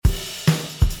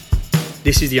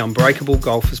This is the Unbreakable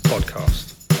Golfers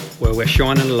podcast, where we're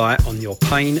shining a light on your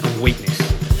pain and weakness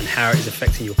and how it is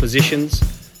affecting your positions,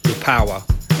 your power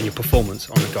and your performance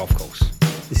on the golf course.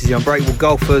 This is the Unbreakable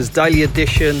Golfers daily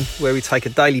edition, where we take a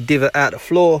daily divot out the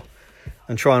floor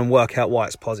and try and work out why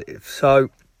it's positive. So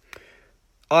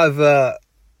I've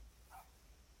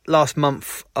last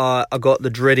month I got the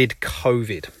dreaded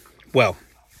COVID. Well,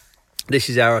 this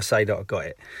is how I say that I got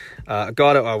it. A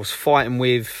guy that I was fighting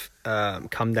with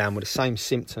come down with the same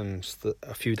symptoms that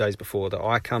a few days before that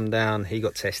I come down. He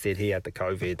got tested, he had the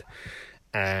COVID,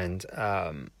 and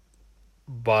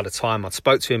by the time I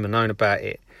spoke to him and known about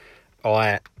it,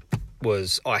 I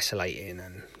was isolating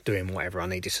and doing whatever I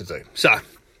needed to do. So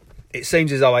it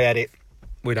seems as though I had it.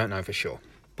 We don't know for sure,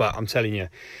 but I'm telling you,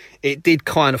 it did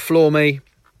kind of floor me.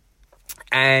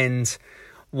 And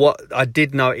what I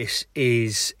did notice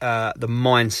is the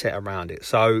mindset around it.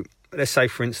 So let's say,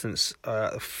 for instance,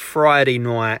 Friday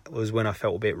night was when I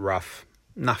felt a bit rough.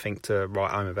 Nothing to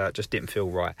write home about, just didn't feel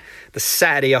right. The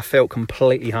Saturday, I felt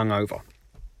completely hungover.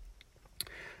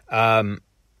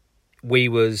 We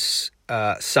was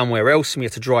somewhere else and we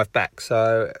had to drive back.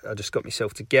 So I just got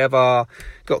myself together,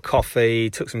 got coffee,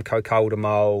 took some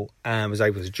Cocodamol and was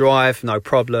able to drive, no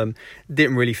problem.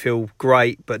 Didn't really feel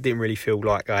great, but didn't really feel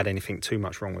like I had anything too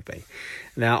much wrong with me.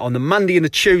 Now, on the Monday and the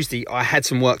Tuesday, I had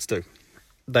some work to do.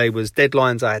 They was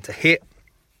deadlines I had to hit.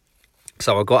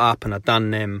 So I got up and I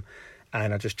done them,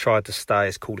 and I just tried to stay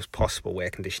as cool as possible, air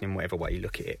conditioning, whatever way you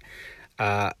look at it.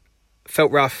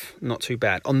 Felt rough, not too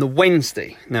bad. On the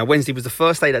Wednesday, now Wednesday was the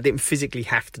first day that I didn't physically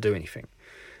have to do anything.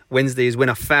 Wednesday is when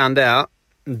I found out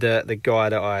that the guy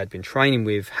that I had been training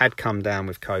with had come down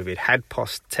with COVID, had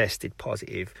tested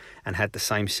positive, and had the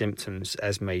same symptoms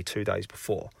as me 2 days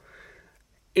before.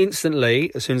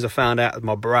 Instantly, as soon as I found out,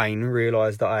 my brain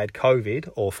realised that I had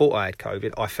COVID, or thought I had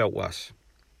COVID, I felt worse.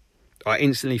 I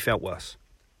instantly felt worse.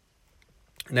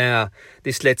 Now,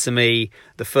 this led to me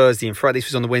the Thursday and Friday. This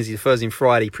was on the Wednesday, the Thursday and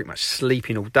Friday, pretty much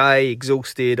sleeping all day,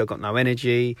 exhausted. I got no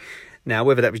energy. Now,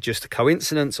 whether that was just a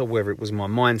coincidence or whether it was my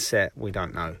mindset, we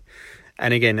don't know.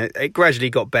 And again, it gradually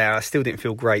got better. I still didn't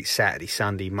feel great Saturday,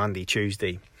 Sunday, Monday,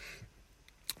 Tuesday.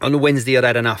 On the Wednesday, I'd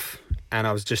had enough, and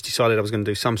I was just decided I was going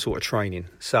to do some sort of training.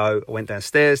 So I went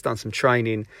downstairs, done some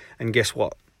training, and guess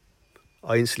what?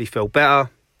 I instantly felt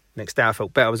better. Next day I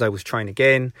felt better, I was able to train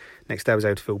again. Next day I was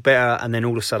able to feel better, and then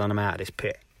all of a sudden I'm out of this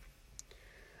pit.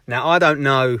 Now, I don't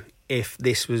know if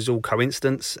this was all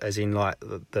coincidence, as in like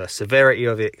the severity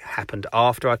of it happened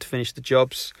after I'd finished the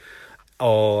jobs,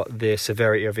 or the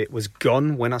severity of it was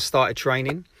gone when I started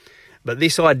training. But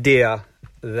this idea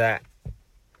that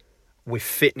with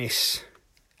fitness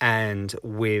and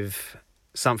with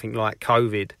something like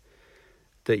COVID,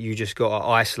 that you just got to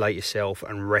isolate yourself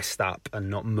and rest up and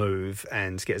not move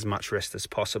and get as much rest as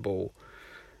possible.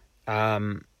 I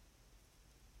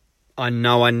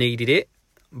know I needed it,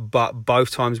 but both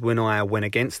times when I went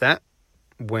against that,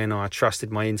 when I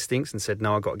trusted my instincts and said,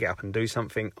 no, I've got to get up and do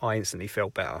something, I instantly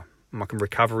felt better. My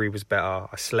recovery was better.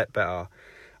 I slept better.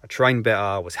 I trained better.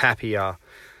 I was happier.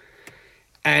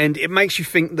 And it makes you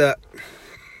think that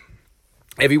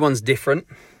everyone's different,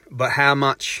 but how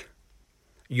much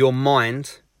your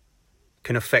mind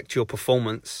can affect your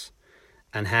performance,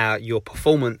 and how your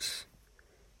performance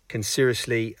can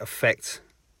seriously affect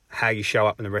how you show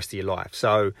up in the rest of your life.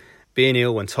 So being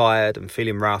ill and tired and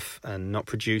feeling rough and not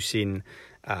producing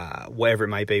whatever it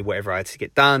may be, whatever I had to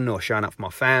get done, or showing up for my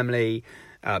family,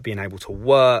 being able to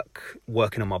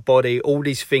working on my body, all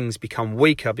these things become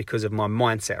weaker because of my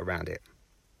mindset around it.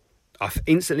 I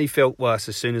instantly felt worse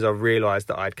as soon as I realised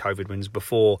that I had COVID, wins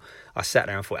before I sat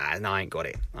there and thought, no, I ain't got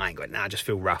it. Nah, I just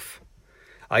feel rough.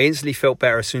 I instantly felt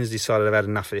better as soon as I decided I've had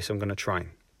enough of this, I'm going to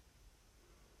train.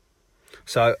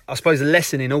 So I suppose the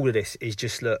lesson in all of this is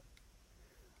just, look,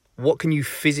 what can you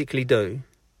physically do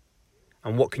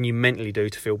and what can you mentally do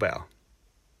to feel better?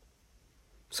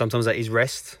 Sometimes that is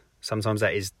rest. Sometimes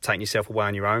that is taking yourself away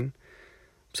on your own.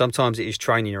 Sometimes it is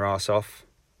training your ass off.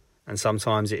 And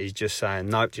sometimes it is just saying,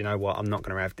 nope, do you know what? I'm not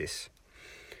going to have this.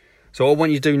 So what I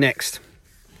want you to do next,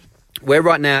 where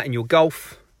right now in your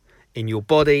golf, in your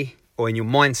body, or in your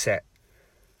mindset,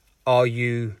 are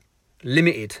you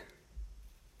limited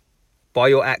by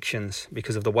your actions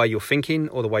because of the way you're thinking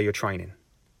or the way you're training?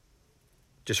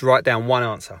 Just write down one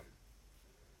answer.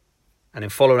 And then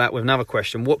follow that with another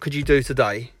question. What could you do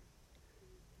today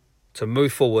to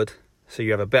move forward so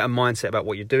you have a better mindset about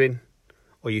what you're doing,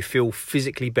 or you feel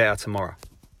physically better tomorrow?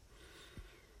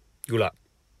 Good luck.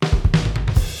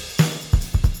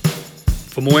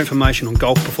 For more information on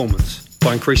golf performance,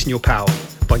 by increasing your power,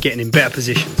 by getting in better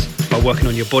positions, by working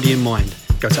on your body and mind,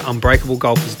 go to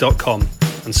unbreakablegolfers.com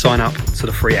and sign up to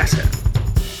the free asset.